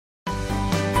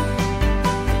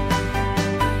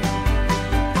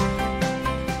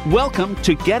Welcome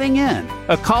to Getting In,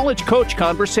 a college coach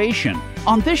conversation.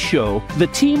 On this show, the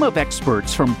team of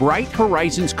experts from Bright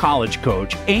Horizons College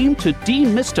Coach aim to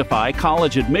demystify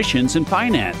college admissions and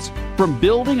finance. From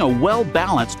building a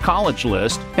well-balanced college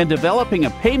list and developing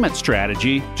a payment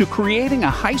strategy to creating a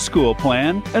high school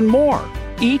plan and more.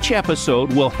 Each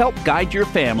episode will help guide your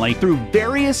family through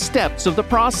various steps of the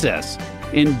process.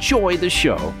 Enjoy the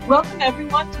show. Welcome,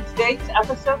 everyone, to today's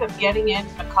episode of Getting In,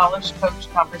 a College Coach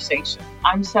Conversation.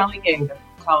 I'm Sally Ganga,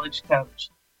 College Coach.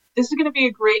 This is going to be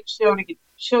a great show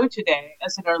today,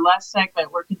 as in our last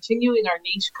segment, we're continuing our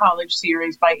niche college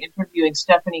series by interviewing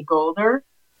Stephanie Golder,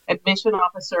 admission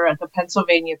officer at the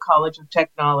Pennsylvania College of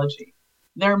Technology.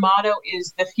 Their motto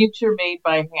is "The Future Made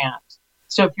by Hand."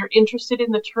 So if you're interested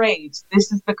in the trades,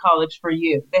 this is the college for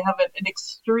you. They have an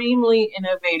extremely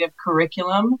innovative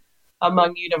curriculum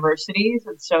among universities,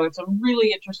 and so it's a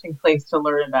really interesting place to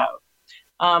learn about.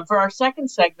 For our second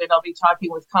segment, I'll be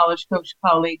talking with College Coach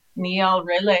colleague Nial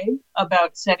Rele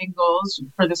about setting goals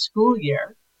for the school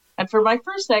year. And for my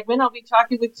first segment, I'll be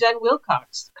talking with Jenn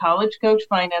Wilcox, College Coach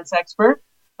finance expert,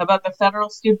 about the federal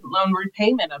student loan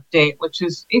repayment update, which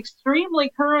is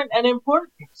extremely current and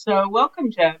important. So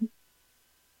welcome, Jenn.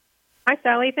 Hi,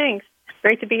 Sally. Thanks.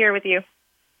 Great to be here with you.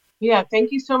 Yeah,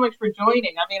 thank you so much for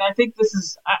joining. I mean, I think this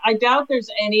is, I doubt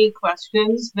there's any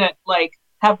questions that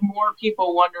have more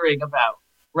people wondering about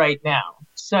right now.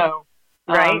 So,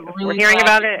 right. Really we're hearing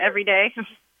about it every day.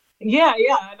 Yeah.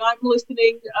 And I'm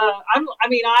listening.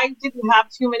 I didn't have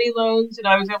too many loans and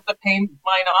I was able to pay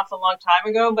mine off a long time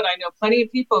ago, but I know plenty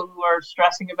of people who are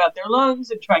stressing about their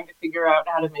loans and trying to figure out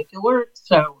how to make it work.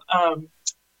 So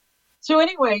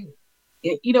anyway,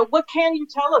 what can you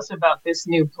tell us about this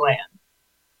new plan?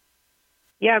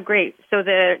 Yeah, great. So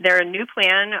their new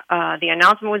plan, the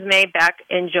announcement was made back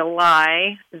in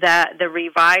July that the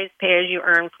revised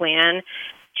pay-as-you-earn plan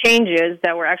changes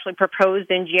that were actually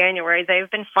proposed in January, they've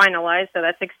been finalized, so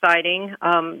that's exciting.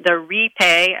 The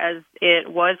Repay, as it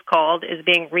was called, is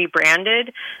being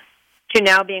rebranded to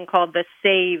now being called the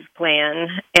SAVE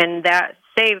plan, and that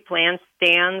SAVE plan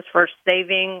stands for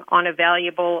Saving on a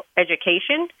Valuable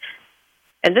Education.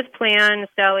 And this plan,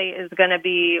 Sally, is going to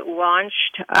be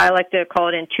launched, I like to call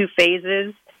it in two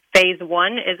phases. Phase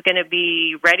one is going to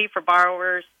be ready for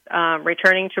borrowers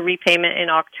returning to repayment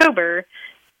in October.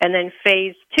 And then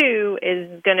phase two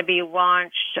is going to be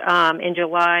launched in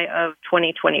July of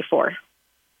 2024.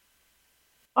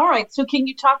 All right. So can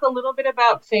you talk a little bit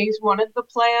about phase one of the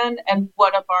plan and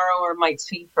what a borrower might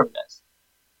see from this?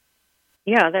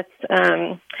 Yeah, that's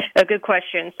a good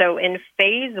question. So in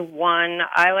phase one,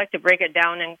 I like to break it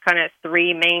down in kind of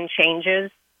three main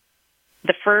changes.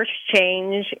 The first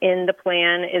change in the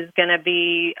plan is going to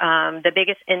be the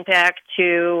biggest impact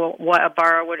to what a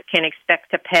borrower can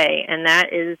expect to pay, and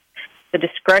that is the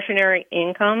discretionary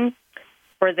income.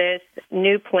 For this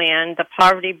new plan, the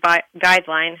poverty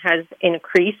guideline has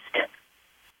increased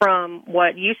from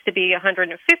what used to be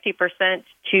 150%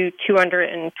 to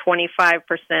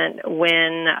 225%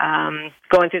 when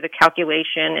going through the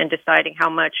calculation and deciding how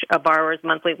much a borrower's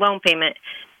monthly loan payment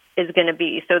is going to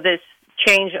be. So this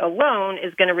change alone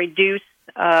is going to reduce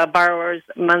borrower's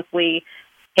monthly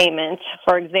payment.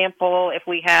 For example, if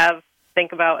we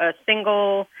think about a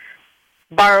single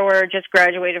borrower just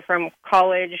graduated from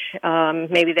college,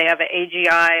 maybe they have an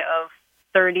AGI of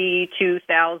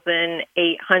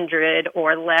 32,800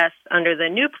 or less under the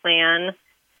new plan,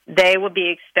 they will be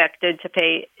expected to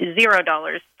pay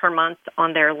 $0 per month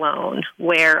on their loan,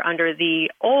 where under the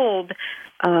old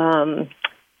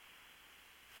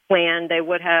plan, they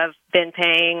would have been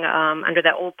paying, under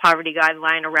that old poverty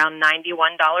guideline, around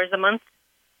 $91 a month.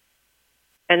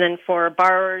 And then for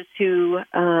borrowers who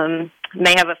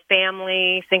may have a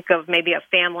family, think of maybe a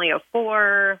family of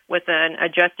four with an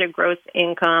adjusted gross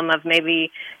income of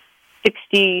maybe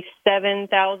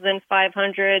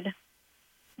 $67,500.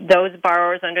 Those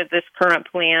borrowers under this current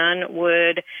plan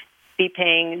would be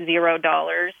paying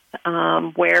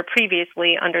 $0, where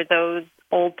previously under those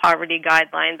old poverty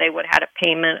guidelines, they would have had a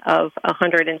payment of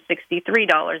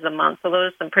 $163 a month. So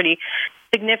those are some pretty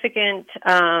significant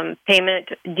payment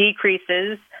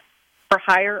decreases for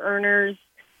higher earners.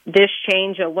 This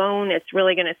change alone, it's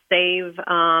really going to save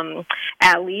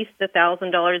at least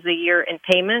 $1,000 a year in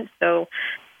payments. So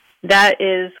that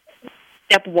is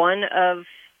step one of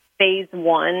phase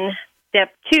one.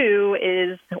 Step two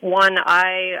is one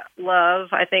I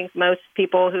love. I think most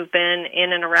people who've been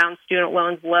in and around student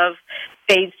loans love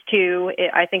phase two.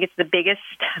 I think it's the biggest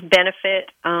benefit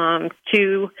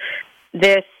to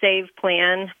this SAVE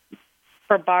plan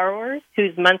for borrowers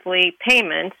whose monthly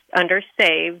payments under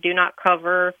SAVE do not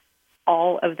cover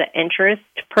all of the interest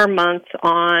per month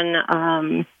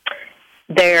on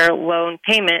their loan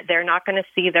payment, they're not going to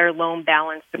see their loan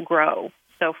balance grow.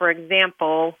 So, for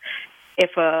example,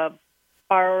 if a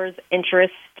borrower's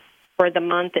interest for the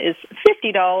month is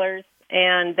 $50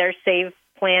 and their save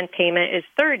plan payment is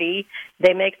 $30,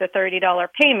 they make the $30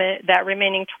 payment, that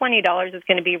remaining $20 is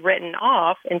going to be written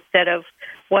off instead of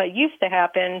what used to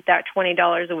happen, that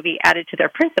 $20 would be added to their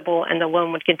principal and the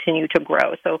loan would continue to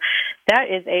grow. So that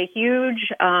is a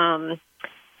huge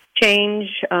change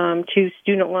to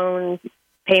student loan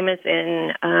payments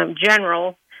in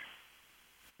general.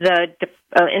 The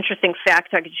interesting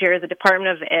fact I could share, the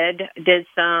Department of Ed did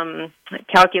some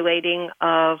calculating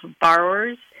of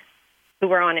borrowers who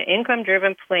were on an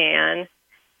income-driven plan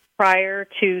prior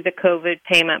to the COVID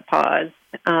payment pause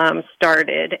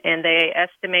started, and they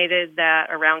estimated that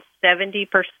around 70%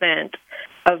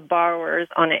 of borrowers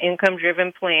on an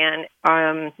income-driven plan,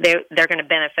 they're going to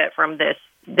benefit from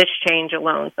this change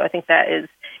alone. So I think that is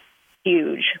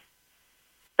huge.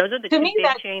 Those are the two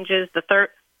big changes. The third,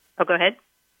 go ahead.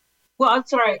 Well, I'm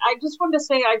sorry. I just wanted to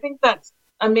say I think that's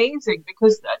amazing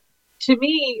because to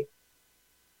me,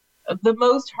 the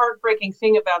most heartbreaking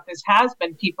thing about this has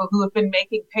been people who have been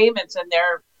making payments and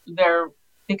they're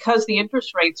because the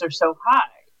interest rates are so high,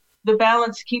 the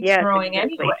balance keeps growing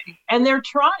anyway. And they're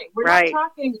trying. We're not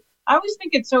talking. I always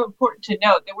think it's so important to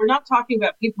note that we're not talking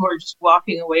about people who are just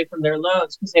walking away from their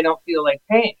loans because they don't feel like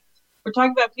paying. We're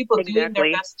talking about people doing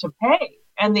their best to pay,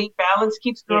 and the balance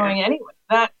keeps growing anyway.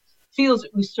 That feels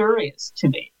usurious to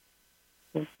me.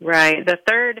 Right. The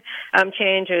third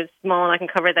change is small, and I can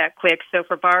cover that quick. So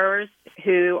for borrowers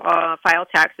who file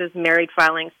taxes, married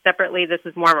filing separately, this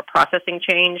is more of a processing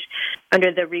change.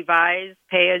 Under the revised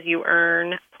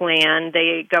pay-as-you-earn plan,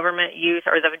 the government used,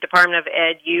 or the Department of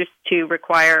Ed used to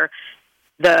require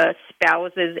the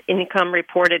spouse's income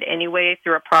reported anyway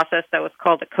through a process that was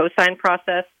called the cosign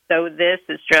process. So this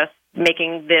is just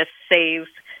making this SAVE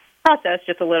process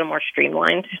just a little more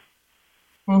streamlined.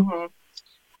 Mm-hmm.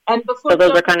 And before so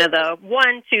those are kind of the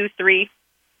 1, 2, 3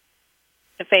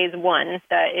 to phase one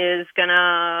that is going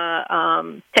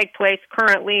to take place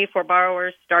currently for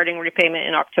borrowers starting repayment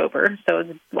in October. So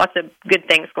lots of good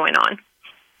things going on.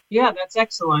 Yeah, that's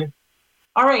excellent.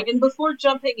 All right. And before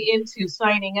jumping into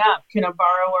signing up, can a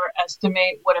borrower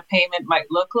estimate what a payment might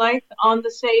look like on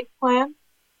the SAVE plan?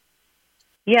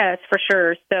 Yes, for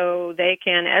sure. So they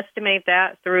can estimate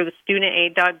that through the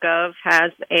studentaid.gov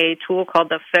has a tool called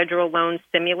the Federal Loan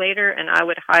Simulator, and I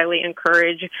would highly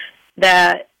encourage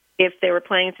that if they were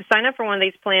planning to sign up for one of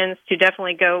these plans to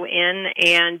definitely go in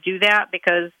and do that,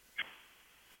 because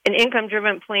an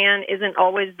income-driven plan isn't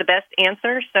always the best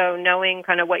answer. So knowing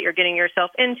kind of what you're getting yourself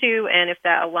into and if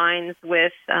that aligns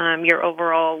with your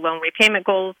overall loan repayment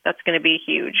goals, that's going to be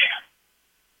huge.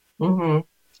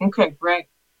 Mm-hmm. Okay, great.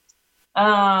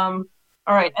 All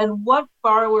right. And what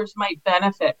borrowers might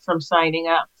benefit from signing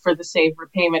up for the SAVE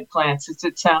repayment plan, since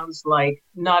it sounds like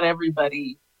not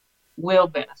everybody will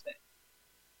benefit?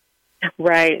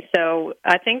 Right. So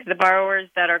I think the borrowers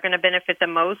that are going to benefit the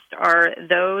most are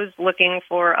those looking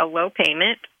for a low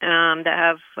payment,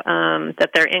 that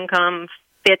their income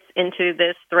fits into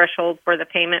this threshold for the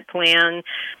payment plan.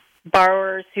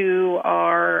 Borrowers who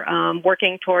are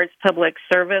working towards public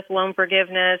service loan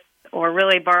forgiveness, or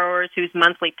really borrowers whose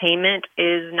monthly payment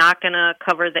is not going to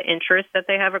cover the interest that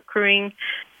they have accruing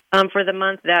for the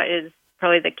month. That is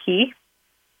probably the key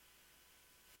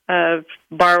of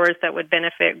borrowers that would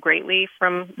benefit greatly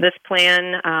from this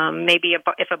plan. Maybe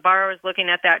if a borrower is looking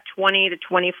at that 20 to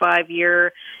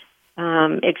 25-year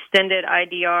extended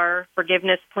IDR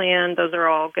forgiveness plan, those are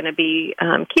all going to be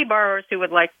key borrowers who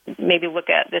would like maybe look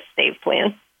at this SAVE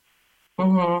plan.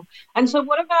 Mm-hmm. And so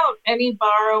what about any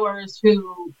borrowers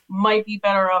who might be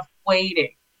better off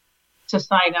waiting to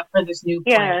sign up for this new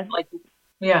plan?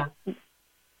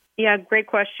 Yeah, great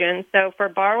question. So for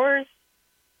borrowers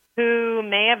who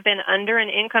may have been under an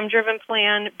income-driven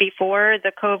plan before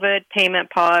the COVID payment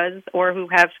pause, or who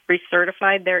have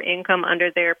recertified their income under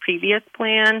their previous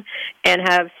plan and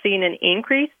have seen an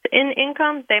increase in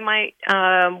income, they might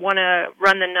want to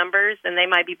run the numbers, and they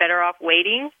might be better off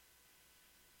waiting,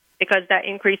 because that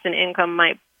increase in income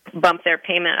might bump their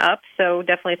payment up. So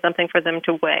definitely something for them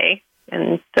to weigh.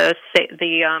 And the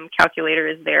calculator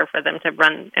is there for them to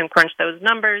run and crunch those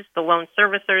numbers. The loan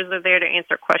servicers are there to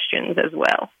answer questions as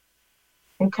well.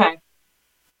 Okay.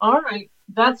 All right.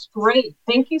 That's great.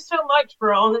 Thank you so much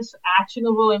for all this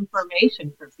actionable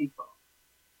information for people.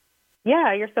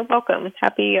 Yeah, you're so welcome.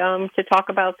 Happy to talk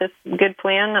about this good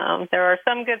plan. There are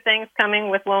some good things coming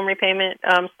with loan repayment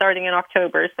starting in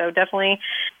October. So definitely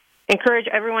encourage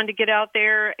everyone to get out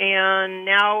there, and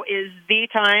now is the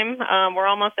time. We're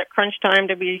almost at crunch time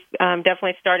to be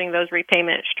definitely starting those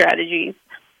repayment strategies.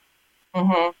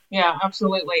 Mm-hmm. Yeah,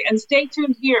 absolutely. And stay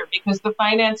tuned here because the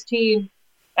finance team,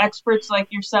 experts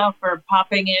like yourself, are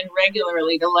popping in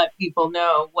regularly to let people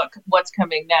know what's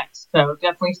coming next. So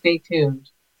definitely stay tuned.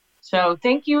 So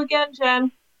thank you again,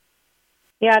 Jenn.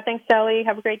 Yeah, thanks, Sally.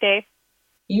 Have a great day.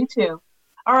 You too.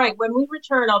 All right, when we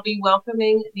return, I'll be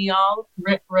welcoming Nial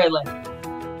Rele.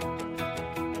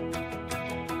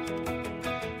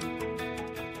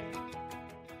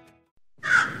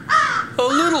 A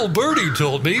little birdie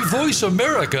told me Voice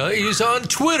America is on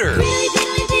Twitter.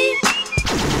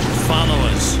 Follow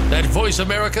us at Voice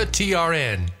America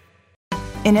TRN.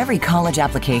 In every college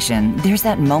application, there's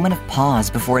that moment of pause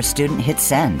before a student hits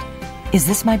send. Is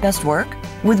this my best work?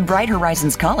 With Bright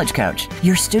Horizons College Coach,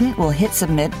 your student will hit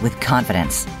submit with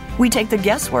confidence. We take the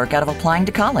guesswork out of applying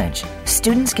to college.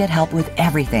 Students get help with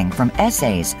everything from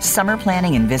essays, summer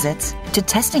planning and visits, to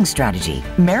testing strategy,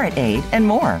 merit aid, and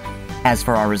more. As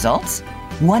for our results,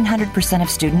 100% of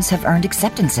students have earned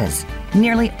acceptances,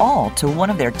 nearly all to one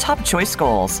of their top choice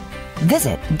schools.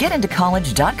 Visit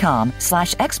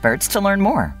getintocollege.com/experts to learn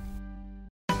more.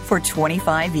 For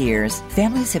 25 years,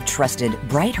 families have trusted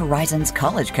Bright Horizons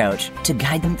College Coach to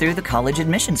guide them through the college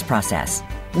admissions process.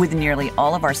 With nearly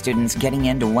all of our students getting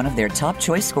into one of their top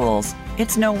choice schools,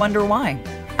 it's no wonder why.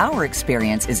 Our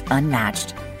experience is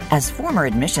unmatched. As former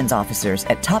admissions officers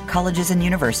at top colleges and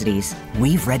universities,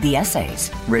 we've read the essays,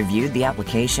 reviewed the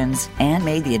applications, and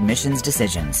made the admissions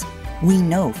decisions. We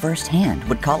know firsthand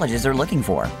what colleges are looking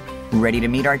for. Ready to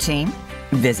meet our team?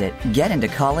 Visit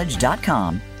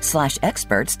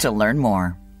getintocollege.com/experts to learn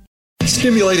more.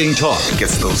 Stimulating talk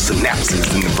gets those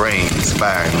synapses in the brain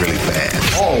firing really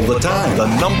fast. All the time. The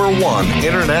 #1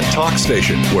 internet talk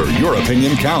station where your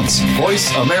opinion counts.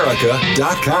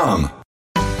 VoiceAmerica.com.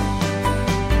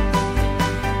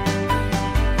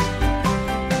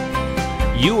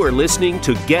 You are listening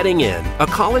to Getting In, a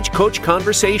college coach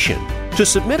conversation. To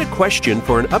submit a question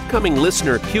for an upcoming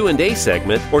listener Q&A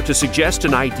segment or to suggest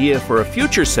an idea for a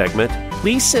future segment,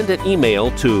 please send an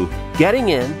email to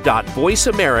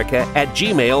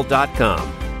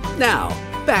gettingin.voiceamerica@gmail.com. Now,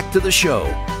 back to the show.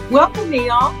 Welcome,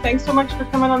 Nial. Thanks so much for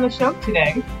coming on the show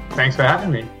today. Thanks for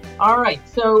having me. All right,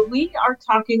 so we are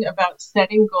talking about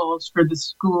setting goals for the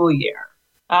school year.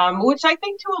 Which I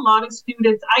think to a lot of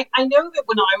students, I know that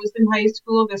when I was in high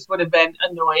school, this would have been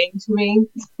annoying to me.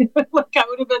 Like I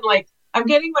would have been like, I'm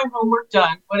getting my homework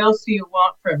done. What else do you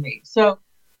want from me? So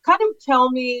kind of tell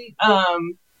me,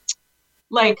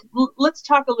 let's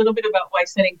talk a little bit about why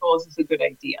setting goals is a good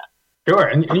idea. Sure.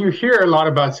 And you hear a lot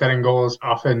about setting goals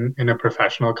often in a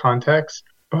professional context,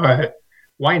 but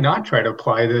why not try to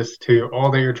apply this to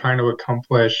all that you're trying to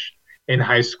accomplish in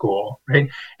high school, right?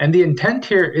 And the intent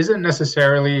here isn't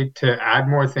necessarily to add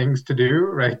more things to do,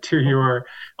 right, to your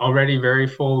already very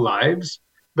full lives,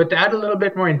 but to add a little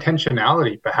bit more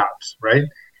intentionality, perhaps, right?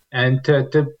 And to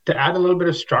add a little bit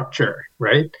of structure,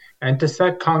 right? And to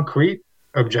set concrete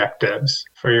objectives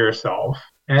for yourself.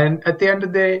 And at the end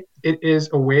of the day, it is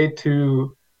a way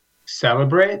to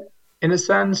celebrate, in a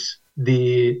sense,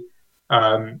 the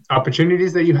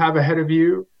opportunities that you have ahead of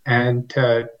you, and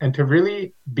to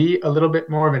really be a little bit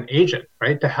more of an agent,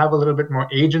 right? To have a little bit more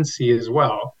agency as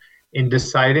well in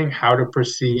deciding how to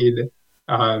proceed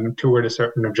toward a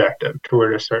certain objective,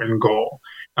 toward a certain goal.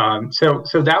 So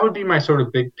that would be my sort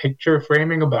of big picture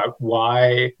framing about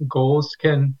why goals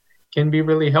can be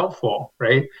really helpful,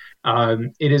 right?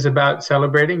 It is about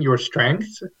celebrating your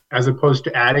strengths as opposed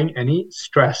to adding any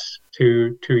stress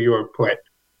to your plate.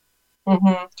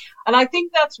 Mm-hmm. And I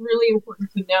think that's really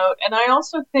important to note. And I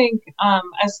also think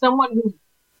as someone who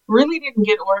really didn't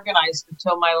get organized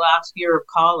until my last year of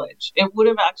college, it would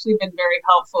have actually been very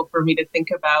helpful for me to think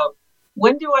about,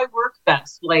 when do I work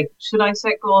best? Like, should I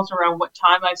set goals around what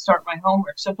time I start my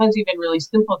homework? Sometimes even really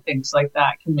simple things like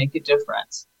that can make a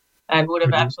difference and would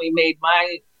have actually made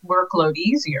my workload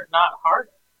easier, not harder.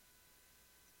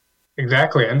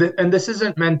 Exactly. And this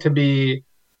isn't meant to be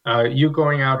you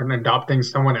going out and adopting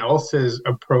someone else's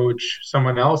approach,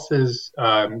 someone else's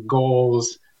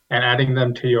goals, and adding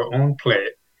them to your own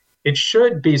plate. It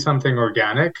should be something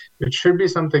organic. It should be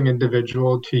something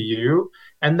individual to you.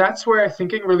 And that's where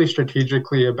thinking really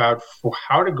strategically about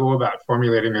how to go about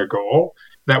formulating a goal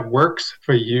that works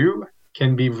for you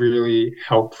can be really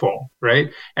helpful,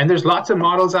 right? And there's lots of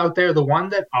models out there. The one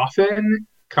that often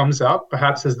comes up,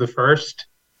 perhaps as the first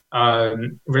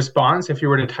response, if you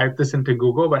were to type this into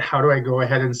Google, but how do I go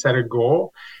ahead and set a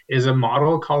goal, is a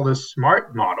model called the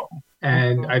SMART model,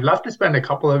 And I'd love to spend a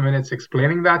couple of minutes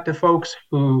explaining that to folks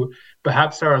who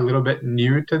perhaps are a little bit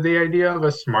new to the idea of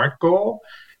a SMART goal.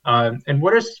 And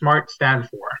what does SMART stand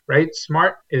for, right?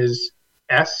 SMART is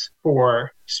S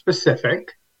for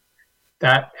specific.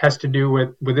 That has to do with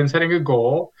within setting a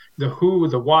goal, the who,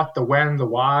 the what, the when, the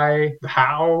why, the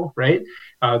how, right?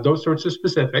 Those sorts of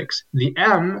specifics. The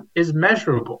M is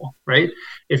measurable, right?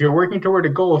 If you're working toward a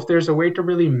goal, if there's a way to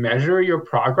really measure your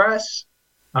progress,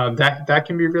 that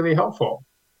can be really helpful.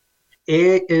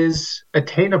 A is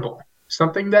attainable,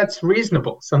 something that's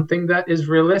reasonable, something that is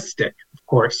realistic, of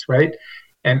course, right?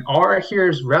 And R here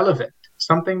is relevant,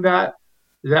 something that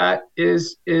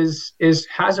is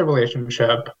has a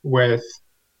relationship with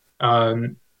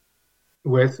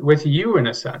you in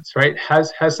a sense, right?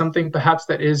 Has something perhaps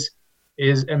that is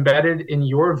embedded in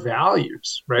your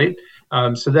values, right?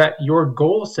 So that your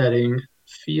goal setting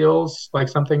feels like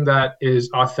something that is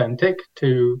authentic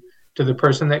to the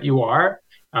person that you are.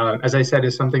 As I said,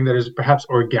 is something that is perhaps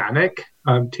organic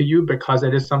to you because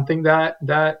it is something that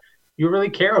you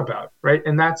really care about, right?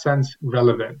 In that sense,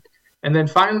 relevant. And then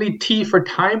finally, T for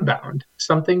time bound,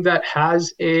 something that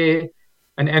has an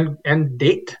end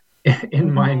date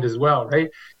in mind as well, right?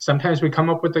 Sometimes we come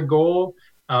up with a goal,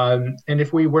 and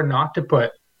if we were not to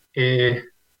put a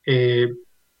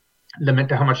limit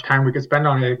to how much time we could spend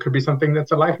on it, it could be something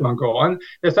that's a lifelong goal. And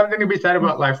there's something to be said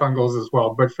about lifelong goals as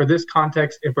well. But for this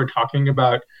context, if we're talking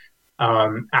about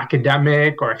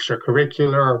academic or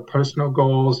extracurricular or personal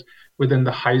goals within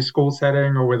the high school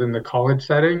setting or within the college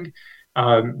setting,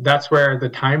 that's where the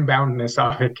time boundness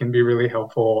of it can be really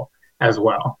helpful as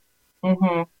well.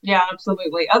 Yeah,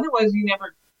 absolutely. Otherwise, you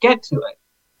never get to it,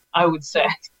 I would say.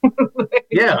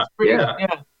 Yeah.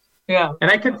 And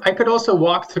I could also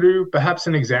walk through perhaps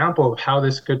an example of how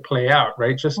this could play out,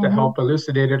 right? Just to help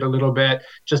elucidate it a little bit,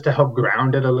 just to help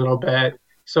ground it a little bit.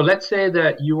 So let's say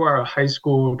that you are a high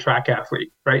school track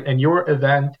athlete, right? And your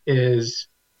event is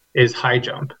high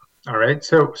jump. All right.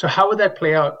 So how would that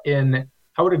play out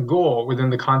how would a goal within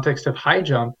the context of high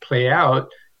jump play out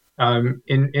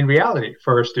in reality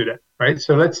for a student, right?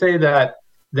 So let's say that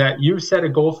you've set a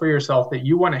goal for yourself that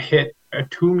you want to hit a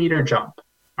 2-meter jump.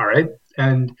 All right.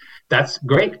 And that's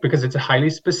great because it's a highly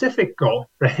specific goal,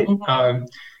 right?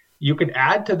 You could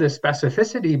add to the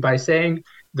specificity by saying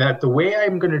that the way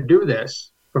I'm going to do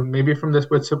this,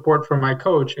 with support from my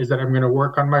coach, is that I'm going to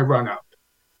work on my run up.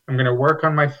 I'm going to work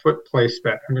on my foot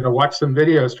placement. I'm going to watch some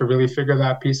videos to really figure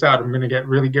that piece out. I'm going to get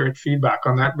really good feedback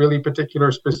on that really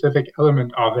particular specific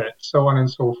element of it, so on and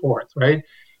so forth, right?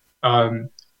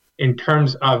 In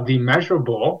terms of the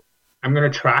measurable, I'm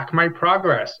going to track my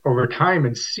progress over time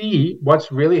and see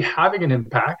what's really having an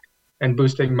impact and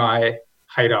boosting my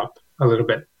height up a little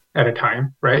bit at a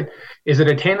time, right? Is it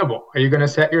attainable? Are you going to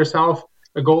set yourself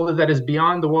a goal that is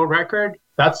beyond the world record?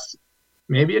 That's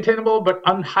maybe attainable, but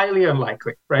highly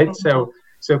unlikely, right? So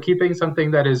keeping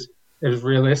something that is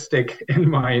realistic in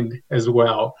mind as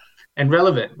well and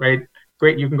relevant, right?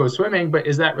 Great, you can go swimming, but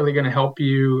is that really going to help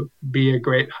you be a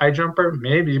great high jumper?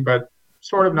 Maybe, but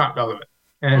sort of not relevant.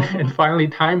 And finally,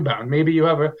 time bound. Maybe you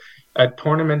have a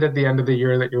tournament at the end of the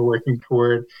year that you're working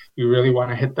toward. You really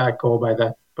want to hit that goal by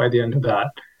the end of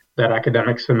that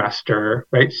academic semester,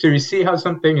 right? So you see how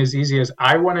something as easy as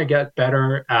I want to get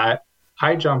better at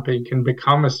high jumping can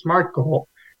become a SMART goal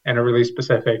and a really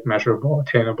specific, measurable,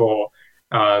 attainable,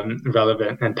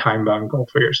 relevant, and time-bound goal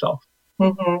for yourself.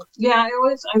 Yeah,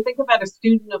 I think about a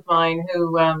student of mine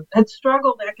who had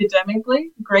struggled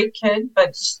academically, great kid,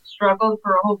 but struggled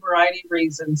for a whole variety of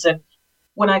reasons. And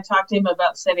when I talked to him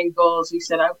about setting goals, he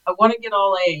said, I want to get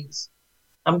all A's.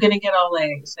 I'm going to get all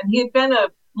A's. And he had been a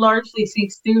largely C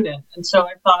student. And so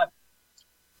I thought,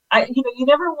 you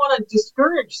never want to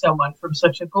discourage someone from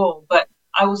such a goal. But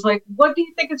I was like, what do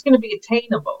you think is going to be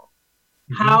attainable?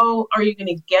 How are you going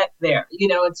to get there?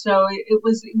 And so it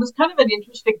was kind of an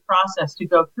interesting process to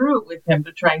go through it with him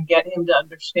to try and get him to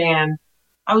understand.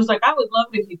 I was like, I would love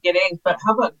it if you get A's, but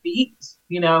how about B's?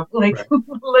 Right.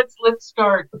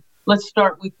 let's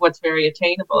start with what's very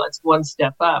attainable. That's one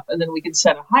step up, and then we can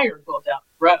set a higher goal down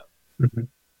the road.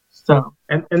 So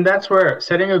and that's where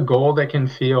setting a goal that can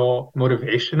feel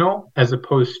motivational as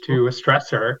opposed to a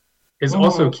stressor is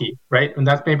also key, right? And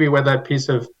that's maybe where that piece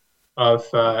of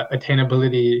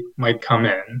attainability might come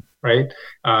in, right?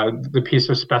 The piece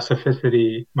of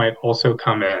specificity might also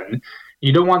come in.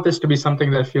 You don't want this to be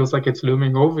something that feels like it's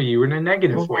looming over you in a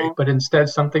negative way, but instead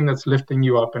something that's lifting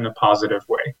you up in a positive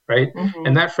way, right?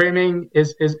 And that framing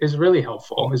is really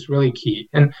helpful, is really key.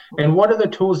 And what are the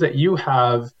tools that you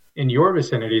have in your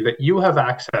vicinity that you have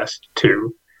access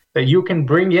to that you can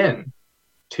bring in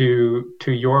to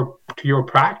your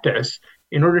practice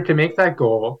in order to make that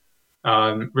goal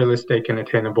realistic and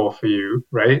attainable for you,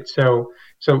 right? So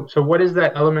what is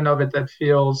that element of it that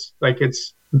feels like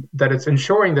it's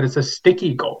ensuring that it's a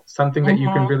sticky goal, something that you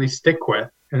can really stick with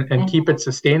and keep it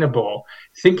sustainable?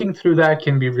 Thinking through that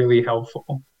can be really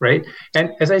helpful, right?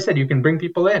 And as I said, you can bring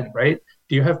people in, right?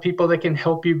 Do you have people that can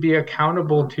help you be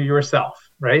accountable to yourself,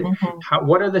 right?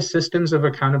 What are the systems of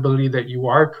accountability that you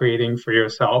are creating for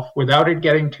yourself without it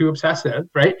getting too obsessive,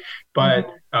 right? But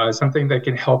something that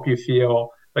can help you feel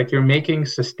like you're making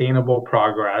sustainable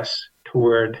progress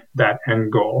toward that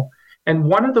end goal. And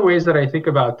one of the ways that I think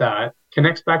about that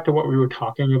connects back to what we were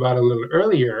talking about a little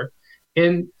earlier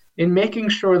in making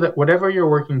sure that whatever you're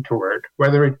working toward,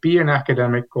 whether it be an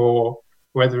academic goal,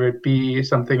 whether it be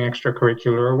something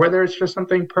extracurricular, or whether it's just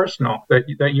something personal that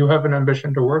you have an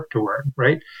ambition to work toward,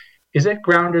 right? Is it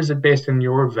grounded? Is it based in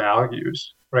your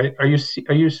values, right? Are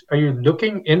you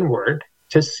looking inward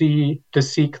to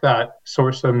seek that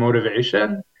source of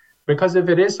motivation? Because if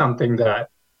it is something that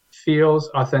feels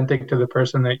authentic to the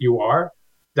person that you are,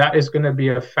 that is going to be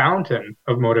a fountain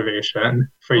of motivation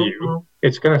for you.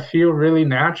 It's going to feel really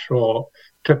natural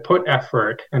to put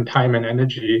effort and time and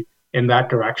energy in that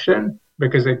direction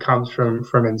because it comes from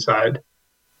inside.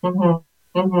 Yeah,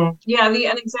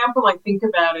 an example I think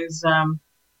about is, I'm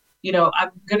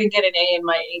going to get an A in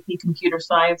my AP computer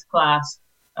science class.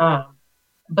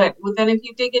 But then if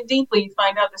you dig in deeply, you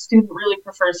find out the student really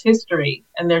prefers history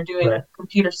and they're doing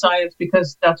computer science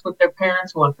because that's what their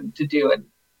parents want them to do. And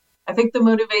I think the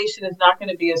motivation is not going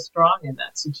to be as strong in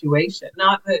that situation.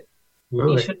 Not that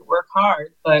you shouldn't work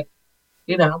hard, but,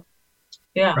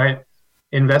 Right.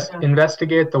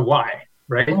 Investigate the why,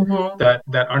 right?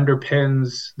 That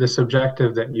underpins the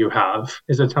subjective that you have.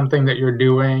 Is it something that you're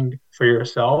doing for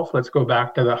yourself? Let's go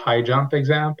back to the high jump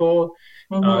example.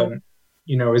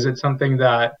 Is it something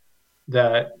that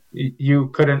you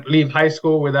couldn't leave high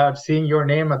school without seeing your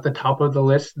name at the top of the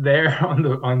list there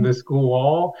on the school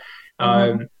wall?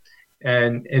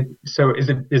 So is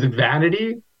it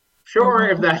vanity? Sure,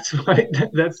 if that's what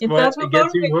gets you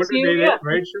motivated,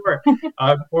 right? Sure.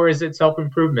 Or is it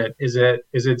self-improvement? Is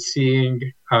it seeing?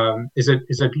 Is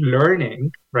it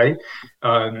learning, right?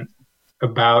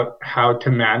 About how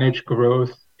to manage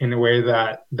growth in a way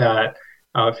that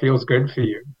feels good for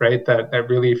you, right? That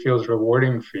really feels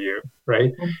rewarding for you,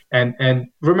 right? And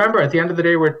remember, at the end of the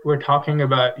day, we're talking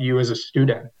about you as a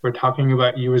student. We're talking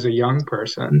about you as a young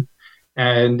person.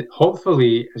 And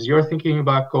hopefully, as you're thinking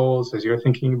about goals, as you're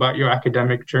thinking about your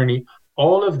academic journey,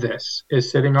 all of this is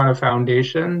sitting on a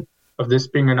foundation of this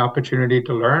being an opportunity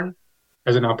to learn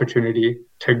as an opportunity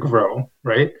to grow,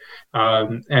 right?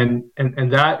 And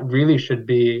that really should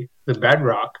be the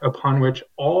bedrock upon which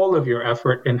all of your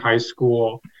effort in high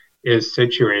school is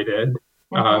situated.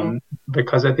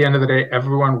 Because at the end of the day,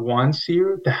 everyone wants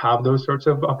you to have those sorts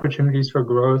of opportunities for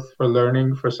growth, for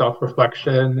learning, for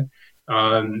self-reflection,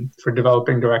 for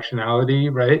developing directionality,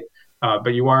 right?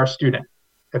 But you are a student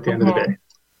at the end of the day.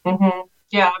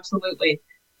 Yeah, absolutely.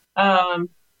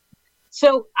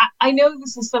 So I know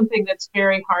this is something that's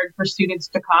very hard for students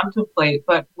to contemplate,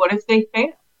 but what if they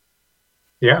fail?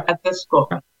 At this school?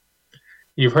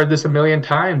 You've heard this a million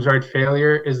times, right?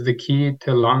 Failure is the key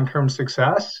to long-term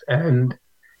success. And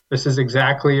this is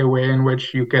exactly a way in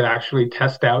which you could actually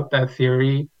test out that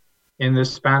theory in the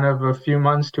span of a few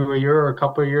months to a year or a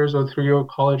couple of years or through your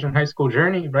college and high school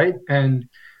journey, right? And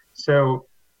so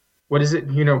what is it,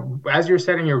 as you're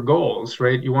setting your goals,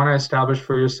 right, you want to establish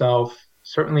for yourself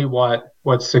certainly what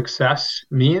success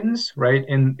means, right,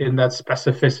 in that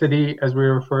specificity as we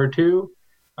refer to.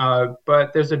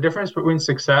 But there's a difference between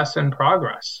success and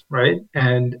progress, right?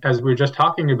 And as we're just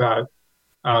talking about,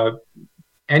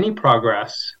 any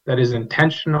progress that is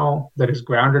intentional, that is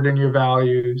grounded in your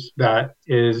values, that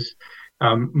is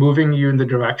moving you in the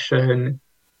direction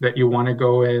that you want to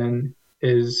go in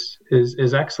is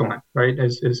excellent, right?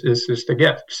 Is just a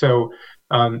gift. So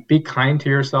be kind to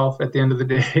yourself at the end of the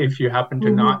day. If you happen to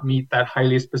not meet that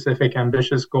highly specific,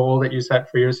 ambitious goal that you set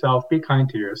for yourself, be kind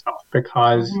to yourself,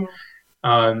 because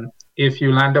if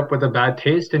you land up with a bad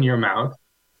taste in your mouth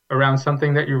around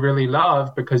something that you really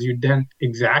love because you didn't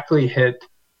exactly hit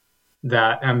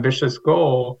that ambitious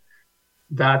goal,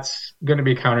 that's going to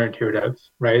be counterintuitive,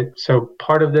 right? So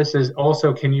part of this is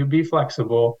also, can you be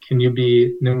flexible? Can you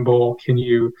be nimble? Can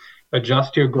you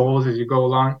adjust your goals as you go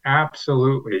along?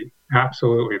 Absolutely.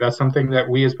 Absolutely. That's something that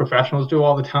we as professionals do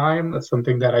all the time. That's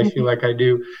something that I feel like I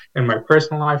do in my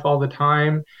personal life all the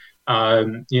time.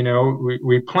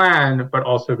 We plan, but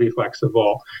also be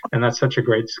flexible. And that's such a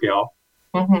great skill.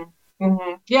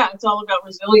 Yeah, it's all about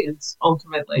resilience,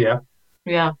 ultimately.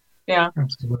 Yeah.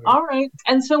 Absolutely. All right.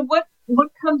 And so what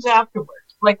comes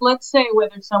afterwards? Like, let's say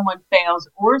whether someone fails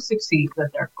or succeeds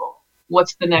at their goal.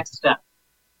 What's the next step?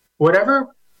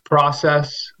 Whatever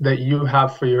process that you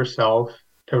have for yourself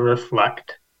to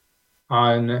reflect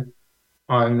on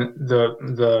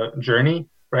the journey,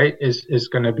 right, is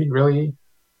going to be really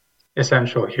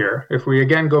essential here. If we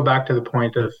again go back to the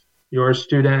point of you're a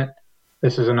student,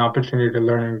 this is an opportunity to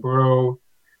learn and grow.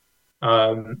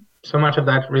 So much of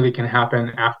that really can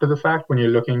happen after the fact when you're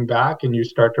looking back and you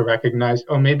start to recognize,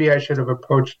 oh, maybe I should have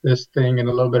approached this thing in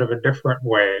a little bit of a different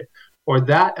way, or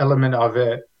that element of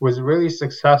it was really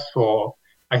successful.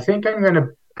 I think I'm going to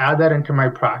add that into my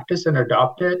practice and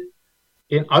adopt it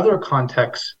in other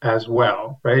contexts as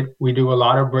well, right? We do a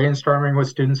lot of brainstorming with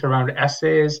students around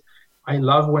essays. I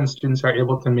love when students are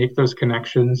able to make those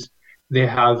connections. They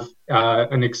have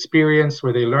an experience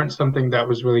where they learned something that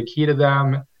was really key to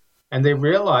them. And they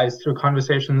realize through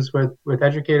conversations with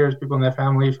educators, people in their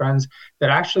family, friends, that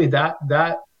actually that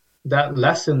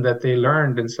lesson that they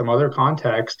learned in some other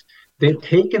context, they've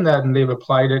taken that and they've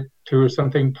applied it to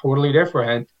something totally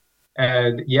different.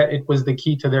 And yet it was the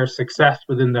key to their success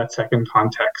within that second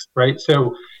context, right?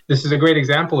 So this is a great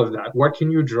example of that. What can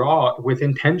you draw with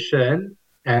intention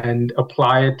and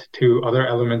apply it to other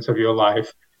elements of your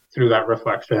life through that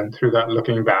reflection, through that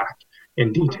looking back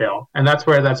in detail? And that's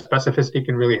where that specificity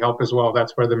can really help as well.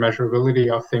 That's where the measurability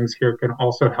of things here can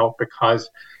also help, because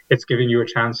it's giving you a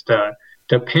chance to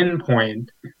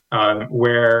pinpoint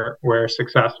where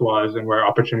success was and where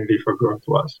opportunity for growth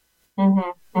was.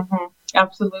 Mm-hmm, mm-hmm.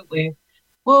 Absolutely.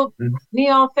 Well,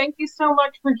 Nial, thank you so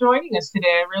much for joining us today.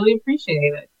 I really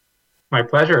appreciate it. My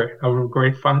pleasure. A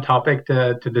great fun topic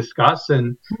to discuss.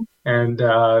 And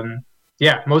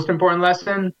most important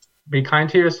lesson, be kind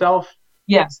to yourself.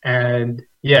 Yes. And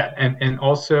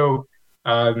also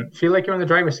feel like you're in the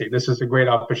driver's seat. This is a great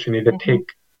opportunity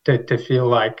to feel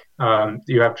like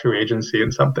you have true agency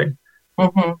in something.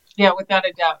 Mm-hmm. Yeah, without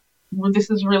a doubt. Well, this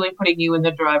is really putting you in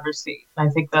the driver's seat. I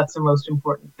think that's the most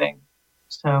important thing.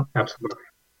 So absolutely.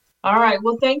 All right.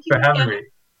 Well, thank you for having me.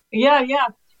 Yeah.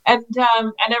 And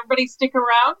everybody stick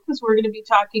around, because we're going to be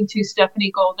talking to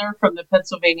Stephanie Goldner from the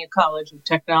Pennsylvania College of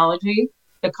Technology,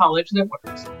 the college that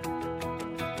works.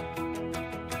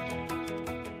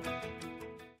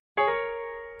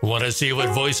 Want to see what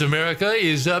Voice America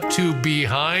is up to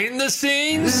behind the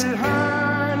scenes?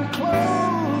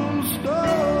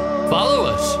 Follow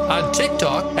us on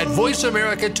TikTok at Voice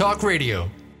America Talk Radio.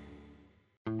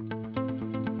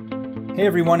 Hey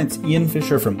everyone, it's Ian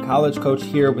Fisher from College Coach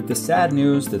here with the sad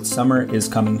news that summer is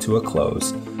coming to a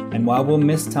close. And while we'll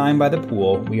miss time by the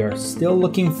pool, we are still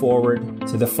looking forward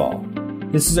to the fall.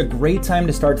 This is a great time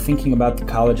to start thinking about the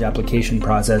college application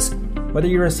process, whether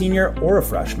you're a senior or a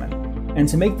freshman. And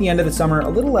to make the end of the summer a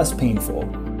little less painful,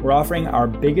 we're offering our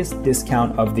biggest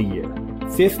discount of the year,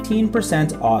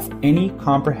 15% off any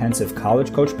comprehensive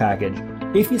College Coach package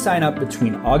if you sign up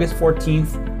between August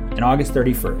 14th and August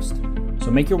 31st.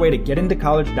 So make your way to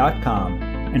getintocollege.com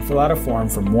and fill out a form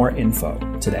for more info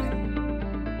today.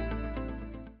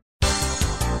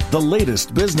 The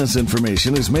latest business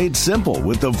information is made simple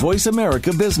with the Voice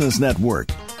America Business Network.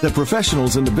 The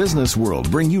professionals in the business world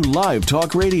bring you live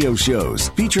talk radio shows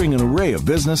featuring an array of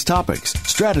business topics,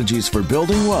 strategies for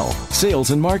building wealth, sales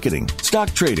and marketing, stock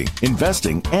trading,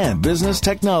 investing, and business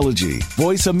technology.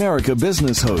 Voice America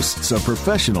Business hosts are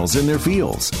professionals in their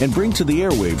fields and bring to the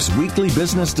airwaves weekly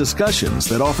business discussions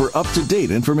that offer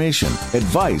up-to-date information,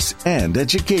 advice, and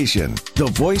education. The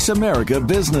Voice America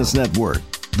Business Network.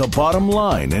 The bottom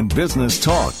line in business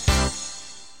talk.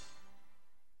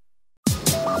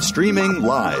 Streaming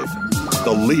live,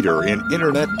 the leader in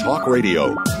Internet talk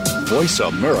radio,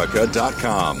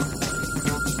 voiceamerica.com.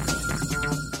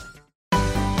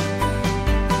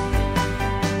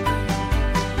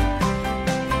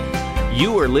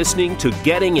 You are listening to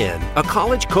Getting In, a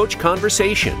College Coach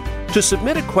Conversation. To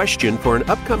submit a question for an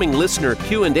upcoming listener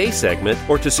Q&A segment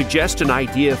or to suggest an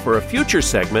idea for a future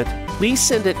segment, please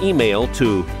send an email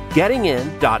to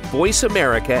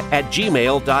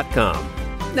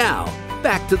gettingin.voiceamerica@gmail.com. Now,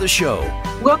 back to the show.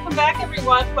 Welcome back,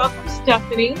 everyone. Welcome,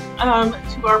 Stephanie,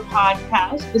 to our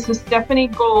podcast. This is Stephanie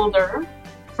Goldner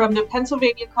from the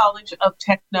Pennsylvania College of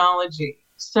Technology.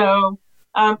 So,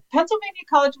 Pennsylvania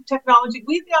College of Technology,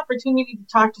 we had the opportunity to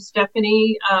talk to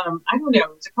Stephanie, I don't know, it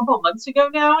was a couple of months ago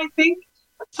now, I think.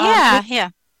 Yeah.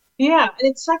 Yeah, and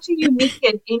it's such a unique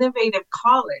and innovative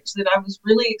college that I was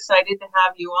really excited to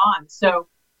have you on. So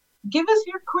give us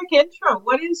your quick intro.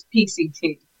 What is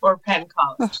PCT or Penn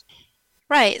College?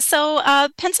 Right. So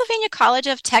Pennsylvania College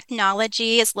of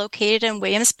Technology is located in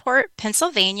Williamsport,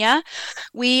 Pennsylvania.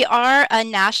 We are a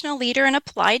national leader in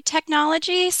applied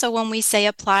technology. So when we say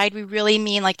applied, we really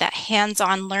mean like that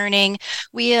hands-on learning.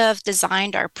 We have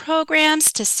designed our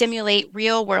programs to simulate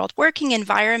real-world working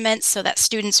environments so that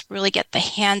students really get the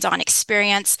hands-on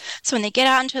experience. So when they get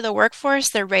out into the workforce,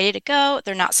 they're ready to go.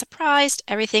 They're not surprised.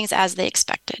 Everything's as they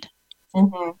expected.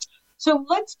 Mm-hmm. So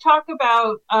let's talk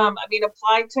about,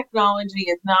 applied technology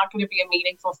is not going to be a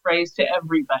meaningful phrase to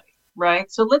everybody,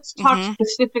 right? So let's talk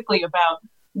specifically about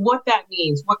what that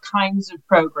means, what kinds of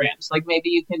programs, like maybe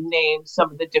you can name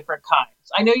some of the different kinds.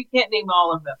 I know you can't name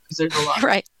all of them because there's a lot.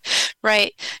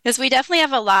 Right. Because we definitely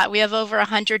have a lot. We have over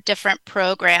 100 different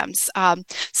programs.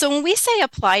 So when we say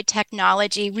applied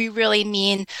technology, we really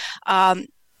mean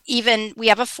even we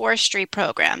have a forestry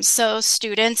program. So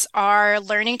students are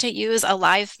learning to use a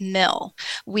live mill.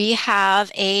 We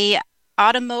have a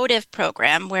automotive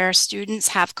program where students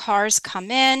have cars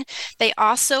come in. They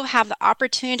also have the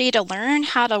opportunity to learn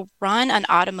how to run an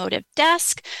automotive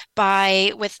desk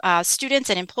with students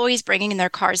and employees bringing their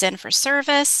cars in for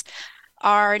service.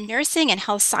 Our nursing and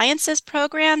health sciences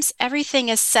programs, everything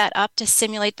is set up to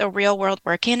simulate the real world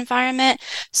working environment.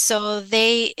 So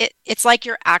it's like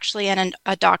you're actually in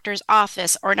a doctor's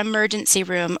office or an emergency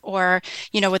room or,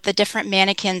 with the different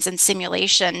mannequins and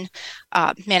simulation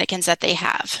mannequins that they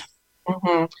have.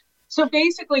 Mm-hmm. So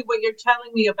basically what you're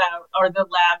telling me about are the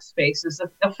lab spaces.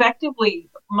 Effectively,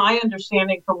 my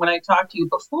understanding from when I talked to you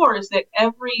before is that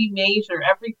every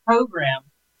program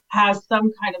has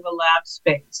some kind of a lab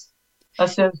space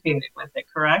associated with it,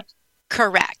 correct?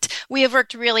 Correct. We have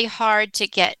worked really hard to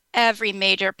get every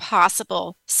major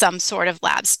possible some sort of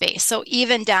lab space. So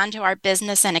even down to our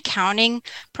business and accounting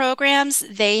programs,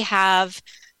 they have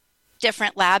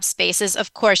different lab spaces.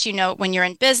 Of course, when you're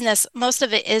in business, most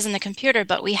of it is in the computer,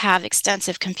 but we have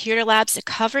extensive computer labs to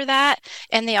cover that.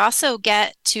 And they also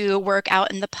get to work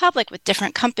out in the public with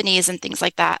different companies and things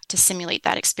like that to simulate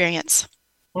that experience.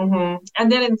 Mm-hmm.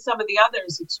 And then in some of the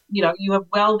others, it's, you have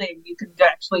welding, you can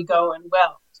actually go and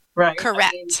weld, right?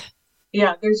 Correct.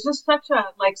 There's just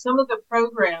some of the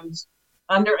programs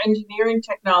under engineering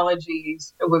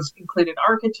technologies, it was included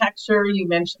architecture, you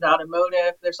mentioned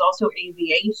automotive, there's also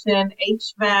aviation,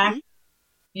 HVAC,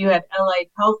 you had allied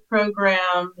health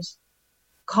programs,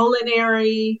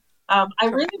 culinary. I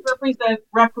really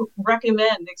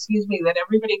recommend that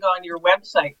everybody go on your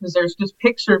website because there's just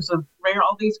pictures of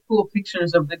all these cool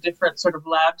pictures of the different sort of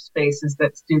lab spaces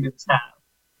that students have.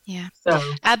 Yeah. So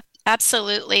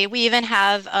absolutely. We even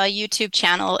have a YouTube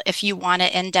channel if you want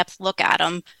an in-depth look at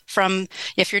them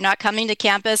if you're not coming to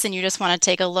campus and you just want to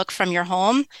take a look from your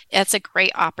home, it's a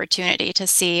great opportunity to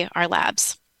see our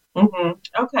labs.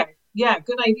 Mm-hmm. Okay. Yeah,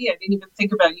 good idea. I didn't even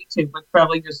think about YouTube, but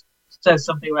probably just says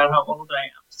something about how old I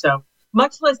am. So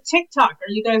much less TikTok. Are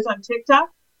you guys on TikTok?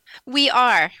 We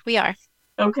are.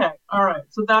 Okay. All right.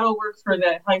 So that'll work for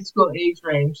the high school age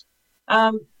range.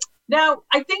 Now,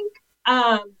 I think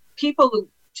people who,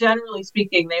 generally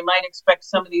speaking, they might expect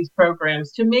some of these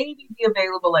programs to maybe be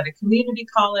available at a community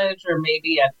college or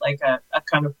maybe at like a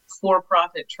kind of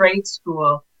for-profit trade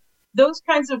school. Those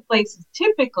kinds of places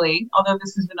typically, although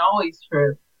this isn't always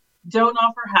true, don't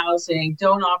offer housing,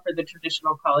 don't offer the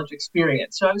traditional college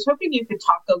experience. So I was hoping you could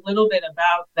talk a little bit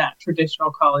about that traditional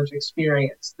college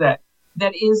experience that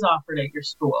is offered at your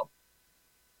school.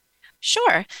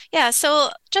 Sure. Yeah. So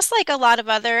just like a lot of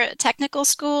other technical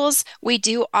schools, we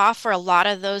do offer a lot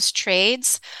of those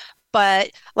trades.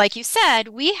 But like you said,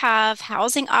 we have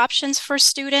housing options for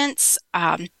students.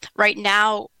 Right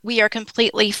now, we are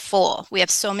completely full. We have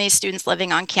so many students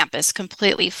living on campus,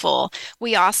 completely full.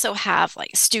 We also have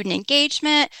like student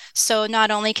engagement. So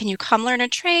not only can you come learn a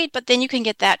trade, but then you can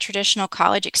get that traditional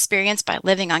college experience by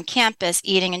living on campus,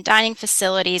 eating and dining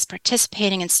facilities,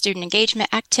 participating in student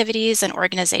engagement activities and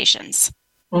organizations.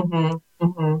 Mm-hmm.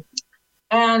 Mm-hmm.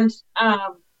 And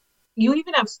you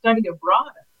even have study abroad,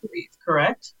 I believe,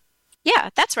 correct?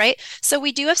 Yeah, that's right. So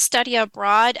we do have study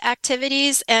abroad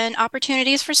activities and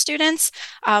opportunities for students.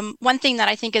 One thing that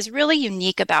I think is really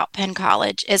unique about Penn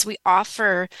College is we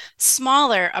offer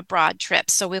smaller abroad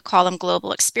trips. So we call them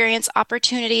global experience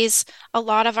opportunities. A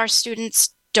lot of our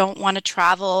students don't want to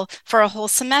travel for a whole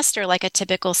semester like a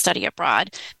typical study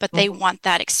abroad, but they want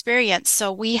that experience.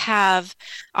 So we have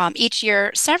each year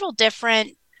several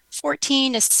different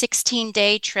 14 to 16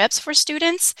 day trips for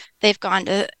students. They've gone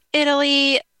to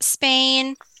Italy,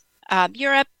 Spain,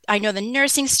 Europe. I know the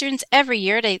nursing students every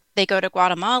year, they go to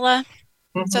Guatemala.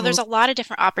 Mm-hmm. So there's a lot of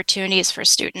different opportunities for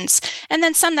students. And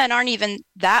then some that aren't even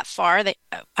that far.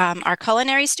 Our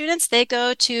culinary students, they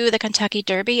go to the Kentucky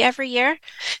Derby every year.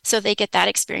 So they get that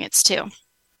experience too.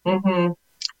 Mm-hmm.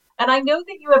 And I know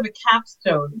that you have a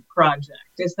capstone project.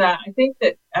 I think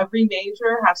that every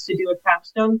major has to do a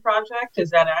capstone project. Is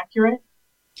that accurate?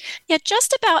 Yeah,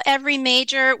 just about every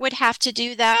major would have to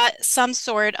do that, some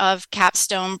sort of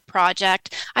capstone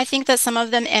project. I think that some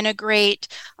of them integrate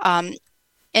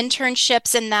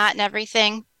internships in that and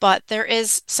everything, but there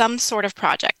is some sort of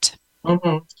project.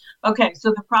 Mm-hmm. Okay,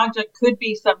 so the project could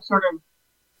be some sort of,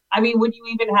 would you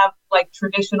even have like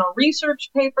traditional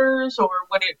research papers, or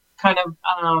would it kind of,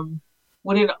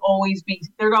 there'd always be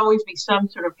some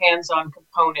sort of hands-on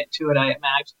component to it, I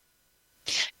imagine.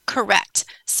 Correct.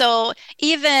 So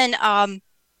even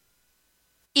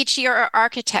each year, our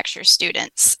architecture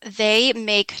students, they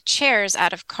make chairs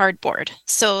out of cardboard.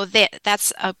 So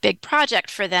that's a big project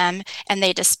for them, and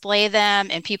they display them,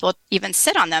 and people even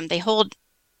sit on them. They hold,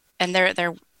 and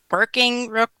they're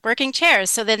working chairs.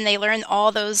 So then they learn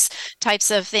all those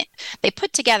types of things. They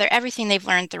put together everything they've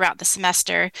learned throughout the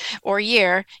semester or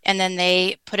year, and then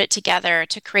they put it together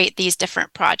to create these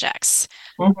different projects.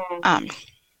 Mm-hmm.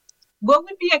 What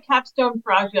would be a capstone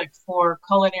project for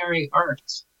culinary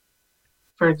arts,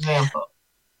 for example?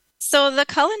 So the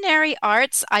culinary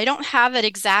arts, I don't have an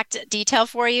exact detail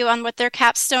for you on what their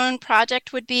capstone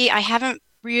project would be. I haven't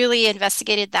really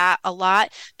investigated that a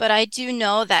lot, but I do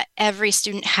know that every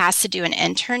student has to do an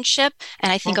internship,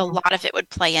 and I think a lot of it would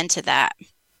play into that.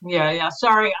 Yeah.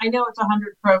 Sorry, I know it's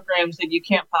 100 programs and you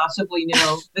can't possibly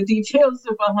know the details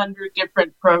of 100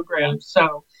 different programs.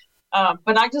 So,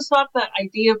 but I just thought the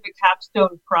idea of the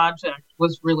capstone project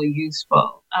was really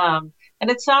useful. And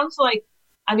it sounds like,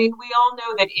 we all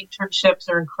know that internships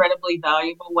are incredibly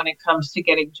valuable when it comes to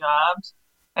getting jobs.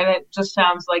 And it just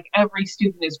sounds like every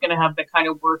student is going to have the kind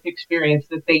of work experience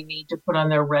that they need to put on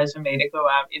their resume to go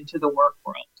out into the work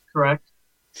world, correct?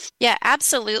 Yeah,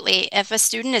 absolutely. If a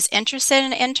student is interested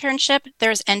in an internship,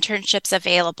 there's internships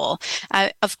available.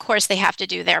 Of course, they have to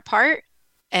do their part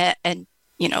and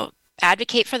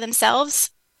advocate for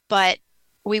themselves, but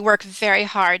we work very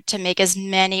hard to make as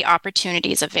many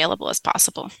opportunities available as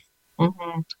possible.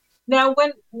 Mm-hmm. Now,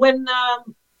 when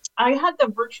I had the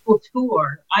virtual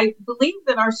tour, I believe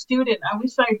that our student, I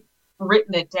wish I'd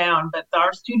written it down, but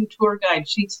our student tour guide,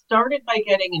 she started by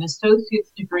getting an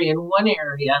associate's degree in one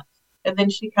area, and then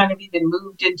she kind of even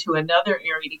moved into another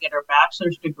area to get her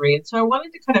bachelor's degree. And so I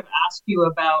wanted to kind of ask you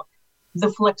about the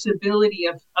flexibility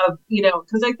of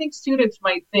because I think students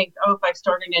might think, oh, if I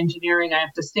start in engineering, I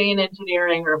have to stay in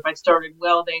engineering, or if I start in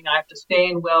welding, I have to stay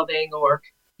in welding, or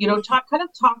talk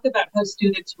about how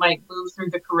students might move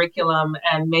through the curriculum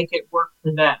and make it work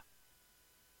for them.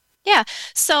 Yeah.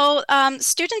 So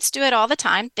students do it all the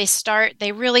time.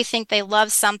 They really think they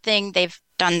love something. They've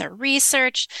done their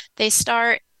research. They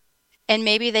start, and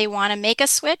maybe they want to make a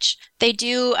switch. They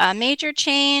do a major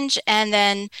change, and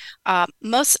then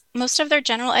most of their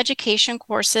general education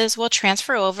courses will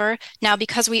transfer over. Now,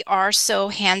 because we are so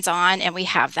hands-on and we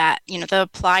have that, the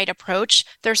applied approach,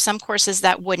 there's some courses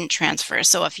that wouldn't transfer.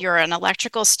 So if you're an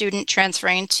electrical student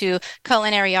transferring to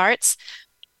culinary arts,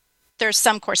 there's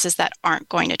some courses that aren't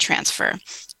going to transfer.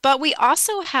 But we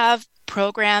also have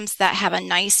programs that have a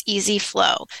nice, easy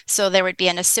flow. So there would be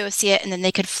an associate, and then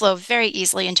they could flow very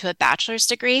easily into a bachelor's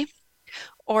degree.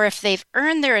 Or if they've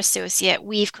earned their associate,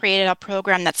 we've created a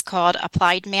program that's called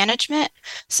Applied Management.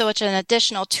 So it's an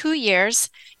additional 2 years.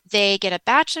 They get a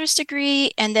bachelor's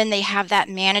degree, and then they have that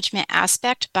management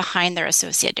aspect behind their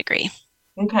associate degree.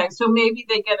 Okay, so maybe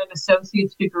they get an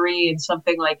associate's degree in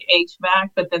something like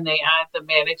HVAC, but then they add the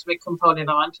management component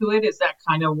onto it. Is that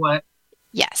kind of what?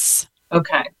 Yes.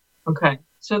 Okay.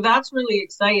 So that's really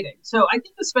exciting. So I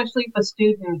think especially if a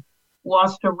student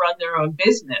wants to run their own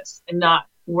business and not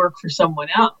work for someone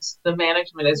else, the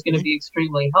management is going to be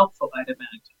extremely helpful, I'd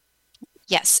imagine.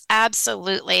 Yes,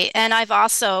 absolutely. And I've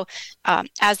also,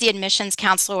 as the admissions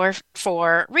counselor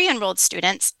for re-enrolled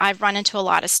students, I've run into a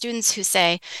lot of students who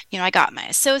say, I got my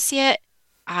associate,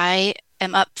 I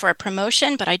am up for a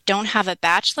promotion, but I don't have a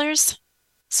bachelor's.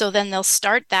 So then they'll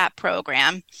start that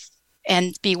program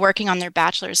and be working on their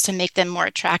bachelor's to make them more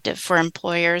attractive for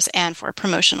employers and for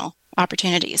promotional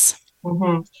opportunities.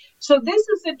 Mm-hmm. So this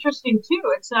is interesting too.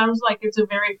 It sounds like it's a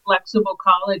very flexible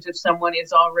college if someone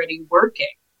is already working.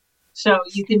 So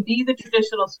you can be the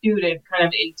traditional student, kind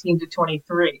of 18 to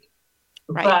 23,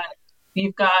 right. But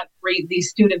you've got these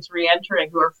students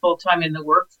re-entering who are full-time in the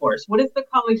workforce. What does the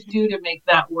college do to make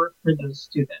that work for those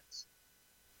students?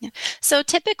 Yeah. So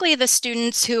typically the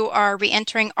students who are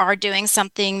re-entering are doing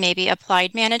something, maybe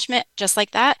applied management, just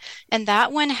like that. And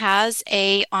that one has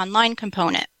an online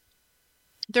component.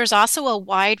 There's also a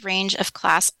wide range of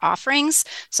class offerings.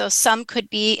 So some could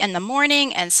be in the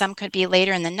morning and some could be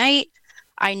later in the night.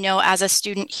 I know as a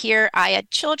student here, I had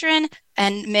children,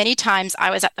 and many times I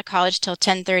was at the college till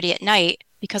 10:30 at night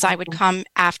because I would come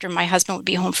after my husband would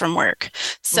be home from work.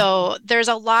 So there's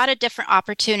a lot of different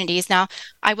opportunities. Now,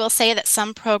 I will say that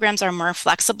some programs are more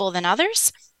flexible than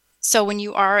others. So when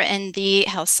you are in the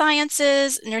health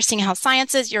sciences, nursing health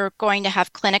sciences, you're going to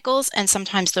have clinicals, and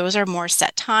sometimes those are more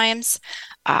set times.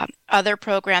 Other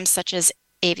programs such as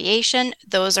aviation,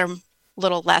 those are a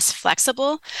little less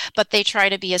flexible, but they try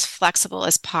to be as flexible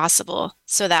as possible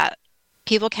so that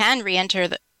people can re-enter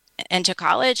into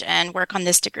college and work on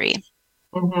this degree.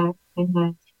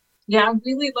 Yeah, I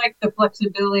really like the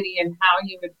flexibility and how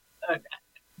you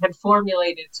had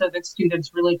formulated so that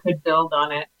students really could build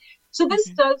on it. So this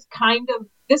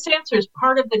this answers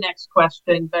part of the next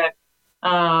question, but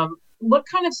what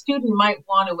kind of student might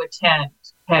want to attend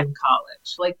Penn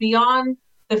College? Like beyond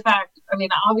the fact, I mean,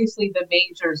 obviously the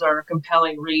majors are a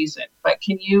compelling reason, but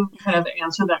can you kind of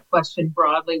answer that question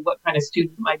broadly? What kind of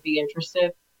student might be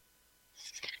interested?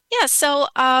 Yeah, so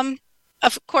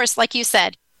of course, like you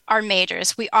said, our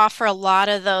majors, we offer a lot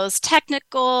of those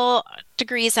technical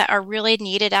degrees that are really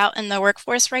needed out in the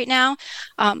workforce right now.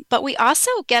 But we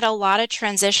also get a lot of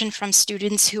transition from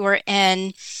students who are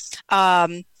in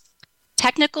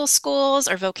technical schools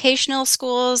or vocational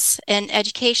schools in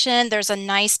education. There's a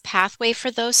nice pathway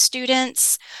for those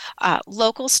students.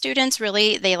 Local students,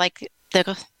 really, they like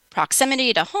the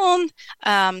proximity to home.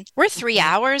 We're 3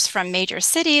 hours from major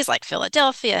cities like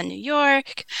Philadelphia, New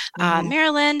York,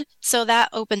 Maryland. So that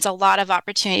opens a lot of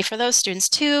opportunity for those students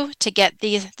too to get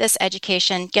this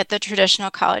education, get the traditional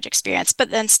college experience,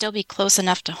 but then still be close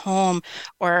enough to home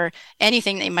or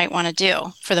anything they might want to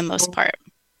do for the most part.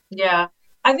 Yeah.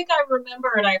 I think I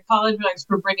remember, and I apologize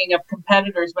for bringing up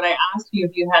competitors, but I asked you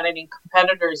if you had any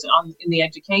competitors in the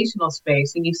educational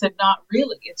space, and you said not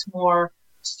really. It's more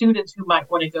students who might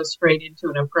want to go straight into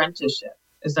an apprenticeship.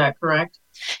 Is that correct?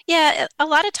 Yeah, a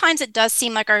lot of times it does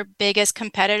seem like our biggest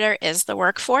competitor is the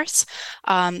workforce.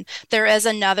 There is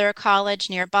another college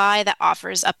nearby that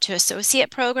offers up to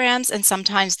associate programs, and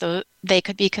sometimes they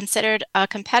could be considered a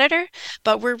competitor,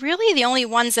 but we're really the only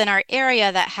ones in our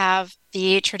area that have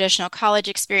the traditional college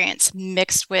experience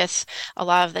mixed with a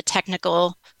lot of the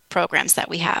technical programs that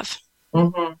we have.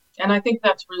 And I think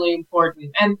that's really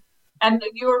important. And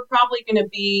you're probably going to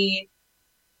be,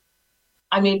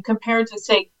 I mean, compared to,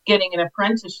 say, getting an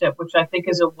apprenticeship, which I think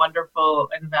is a wonderful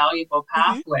and valuable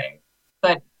pathway,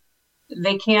 but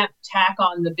they can't tack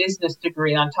on the business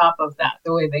degree on top of that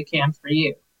the way they can for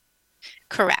you.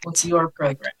 Correct. With your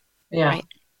program. Correct. Yeah. Right.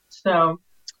 So,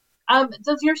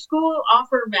 does your school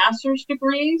offer master's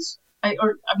degrees? I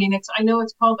know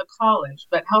it's called a college,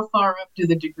 but how far up do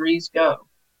the degrees go?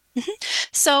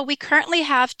 So we currently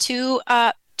have two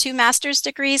master's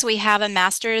degrees. We have a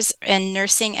master's in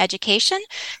nursing education,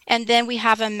 and then we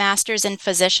have a master's in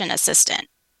physician assistant.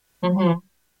 Okay,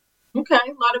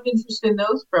 a lot of interest in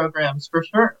those programs for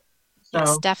sure. So,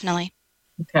 yes, definitely.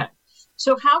 Okay.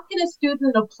 So how can a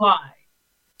student apply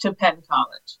to Penn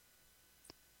College?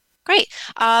 Great.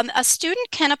 A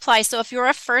student can apply. So if you're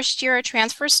a first-year or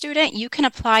transfer student, you can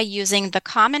apply using the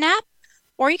Common App,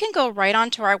 or you can go right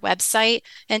onto our website.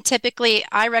 And typically,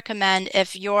 I recommend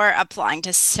if you're applying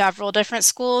to several different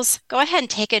schools, go ahead and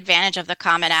take advantage of the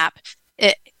Common App.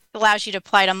 It allows you to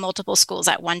apply to multiple schools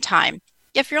at one time.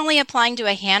 If you're only applying to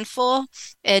a handful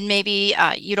and maybe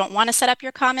you don't want to set up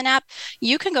your Common App,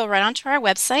 you can go right onto our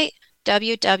website,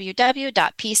 www.pct.edu,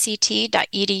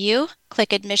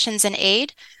 click Admissions and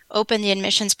Aid, open the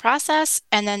admissions process,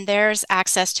 and then there's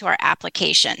access to our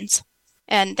applications.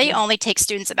 And they only take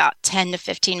students about 10 to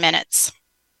 15 minutes.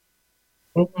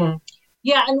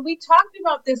 Yeah, and we talked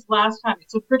about this last time.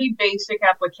 It's a pretty basic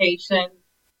application.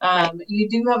 Right. You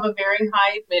do have a very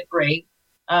high admit rate,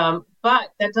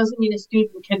 but that doesn't mean a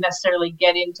student can necessarily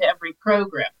get into every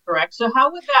program, correct? So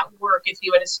how would that work if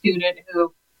you had a student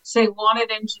who, say,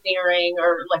 wanted engineering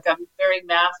or like a very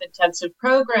math-intensive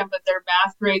program, but their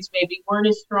math grades maybe weren't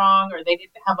as strong or they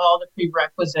didn't have all the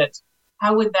prerequisites?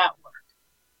 How would that work?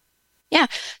 Yeah.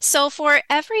 So for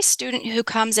every student who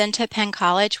comes into Penn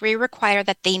College, we require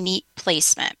that they meet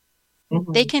placement.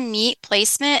 They can meet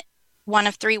placement one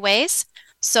of three ways.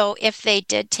 So if they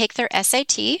did take their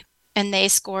SAT and they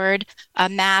scored a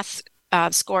math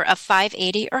score of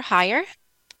 580 or higher,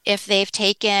 if they've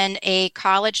taken a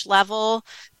college level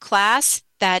class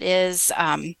that is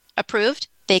approved,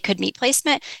 they could meet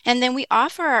placement. And then we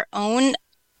offer our own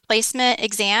placement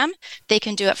exam. They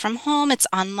can do it from home. It's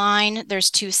online.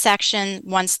 There's 2 sections.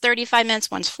 One's 35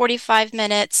 minutes, one's 45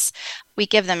 minutes. We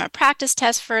give them a practice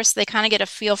test first. They kind of get a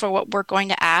feel for what we're going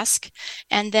to ask.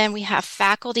 And then we have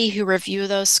faculty who review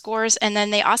those scores. And then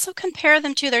they also compare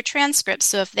them to their transcripts.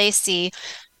 So if they see,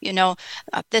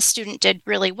 this student did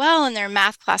really well in their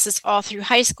math classes all through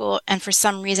high school, and for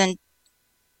some reason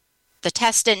the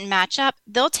test didn't match up,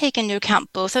 they'll take into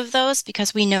account both of those,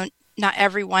 because we know not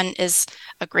everyone is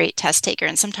a great test taker.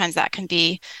 And sometimes that can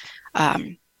be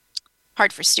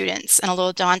hard for students and a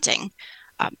little daunting.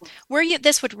 Where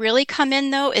this would really come in,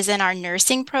 though, is in our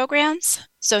nursing programs.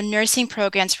 So nursing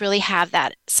programs really have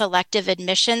that selective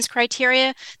admissions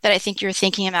criteria that I think you're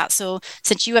thinking about. So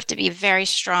since you have to be very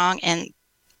strong in,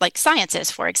 like,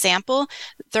 sciences, for example,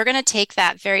 they're going to take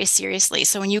that very seriously.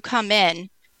 So when you come in,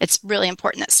 it's really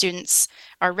important that students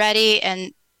are ready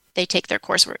and they take their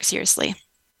coursework seriously.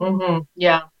 Mm-hmm.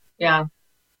 Yeah.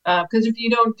 Because if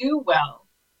you don't do well,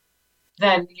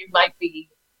 then you might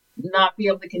not be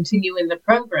able to continue in the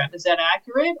program. Is that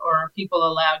accurate? Or are people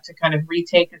allowed to kind of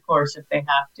retake a course if they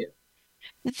have to?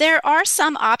 There are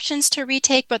some options to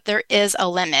retake, but there is a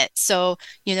limit. So,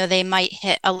 they might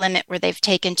hit a limit where they've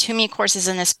taken too many courses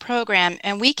in this program,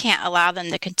 and we can't allow them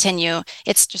to continue.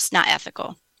 It's just not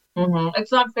ethical. Mm-hmm.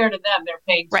 It's not fair to them. They're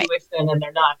paying tuition and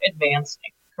they're not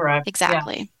advancing, correct?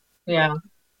 Exactly. Yeah.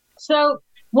 So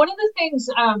one of the things,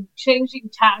 changing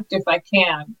tact if I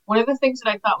can, one of the things that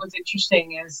I thought was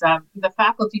interesting is the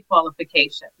faculty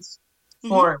qualifications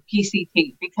for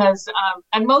PCT, because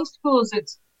at most schools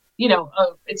it's,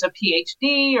 it's a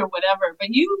PhD or whatever, but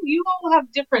you all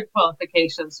have different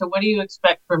qualifications. So what do you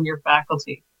expect from your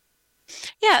faculty?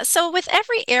 Yeah, so with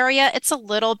every area, it's a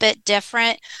little bit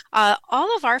different.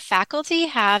 All of our faculty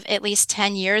have at least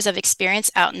 10 years of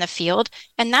experience out in the field,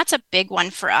 and that's a big one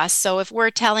for us. So if we're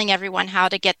telling everyone how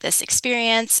to get this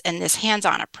experience and this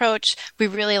hands-on approach, we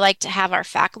really like to have our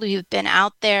faculty who've been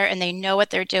out there and they know what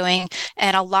they're doing.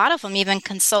 And a lot of them even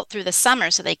consult through the summer,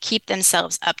 so they keep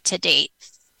themselves up to date.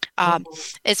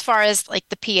 As far as like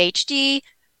the PhD,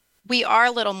 we are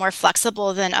a little more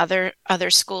flexible than other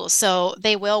schools. So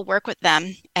they will work with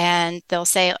them and they'll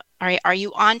say, all right, are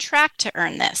you on track to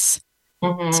earn this?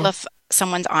 So if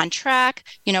someone's on track,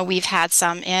 we've had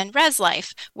some in Res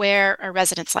Life or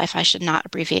Residence Life, I should not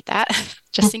abbreviate that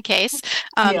just in case.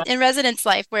 In Residence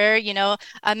Life where,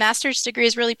 a master's degree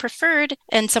is really preferred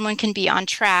and someone can be on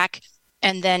track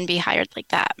and then be hired like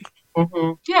that.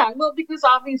 Yeah, well, because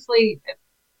obviously,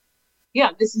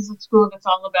 this is a school that's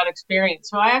all about experience.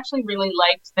 So I actually really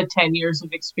liked the 10 years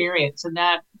of experience, and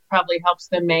that probably helps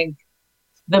them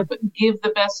give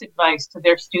the best advice to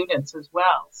their students as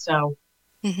well. So,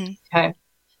 okay.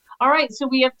 All right. So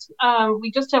we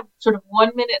just have sort of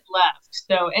 1 minute left.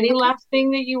 So any last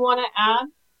thing that you want to add?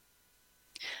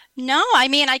 No,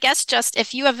 I guess just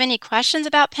if you have any questions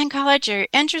about Penn College or you're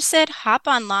interested, hop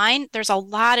online. There's a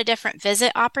lot of different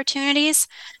visit opportunities,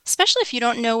 especially if you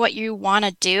don't know what you want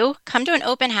to do. Come to an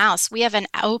open house. We have an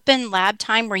open lab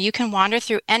time where you can wander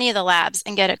through any of the labs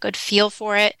and get a good feel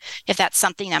for it, if that's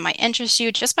something that might interest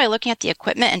you, just by looking at the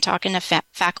equipment and talking to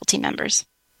faculty members.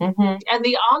 And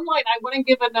the online, I want to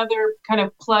give another kind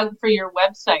of plug for your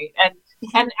website.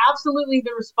 And absolutely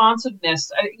the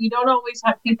responsiveness. You don't always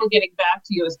have people getting back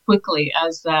to you as quickly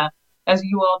as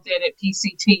you all did at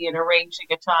PCT in arranging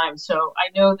a time. So I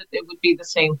know that it would be the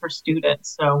same for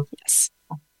students. So yes.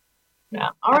 Yeah.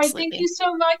 All right. Thank you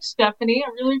so much, Stephanie. I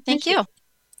really appreciate it. Thank you.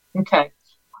 Okay.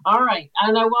 All right.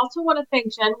 And I also want to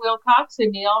thank Jenn Wilcox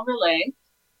and Nial Rele.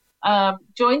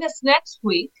 Join us next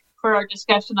week for our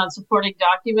discussion on supporting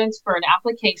documents for an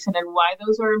application and why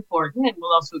those are important. And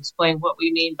we'll also explain what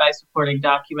we mean by supporting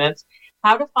documents,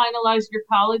 how to finalize your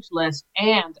college list,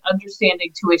 and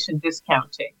understanding tuition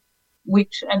discounting,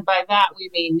 and by that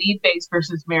we mean need-based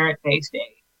versus merit-based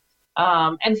aid.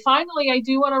 And finally, I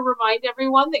do want to remind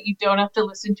everyone that you don't have to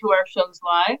listen to our shows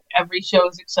live. Every show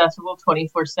is accessible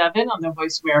 24/7 on the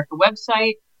Voice America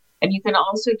website. And you can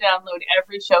also download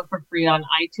every show for free on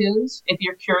iTunes. If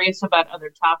you're curious about other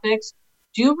topics,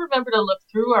 do remember to look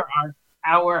through our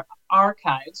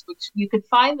archives, which you can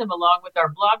find them along with our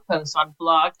blog posts on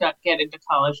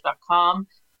blog.getintocollege.com.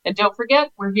 And don't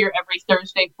forget, we're here every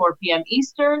Thursday, 4 p.m.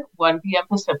 Eastern, 1 p.m.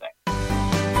 Pacific.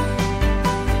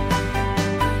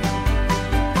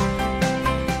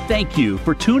 Thank you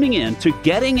for tuning in to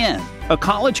Getting In, a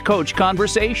college coach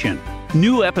conversation.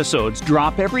 New episodes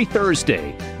drop every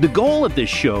Thursday. The goal of this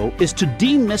show is to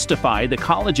demystify the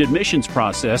college admissions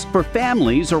process for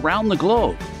families around the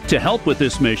globe. To help with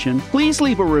this mission, please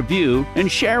leave a review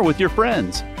and share with your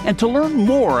friends. And to learn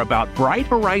more about Bright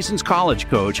Horizons College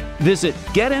Coach, visit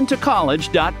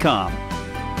getintocollege.com.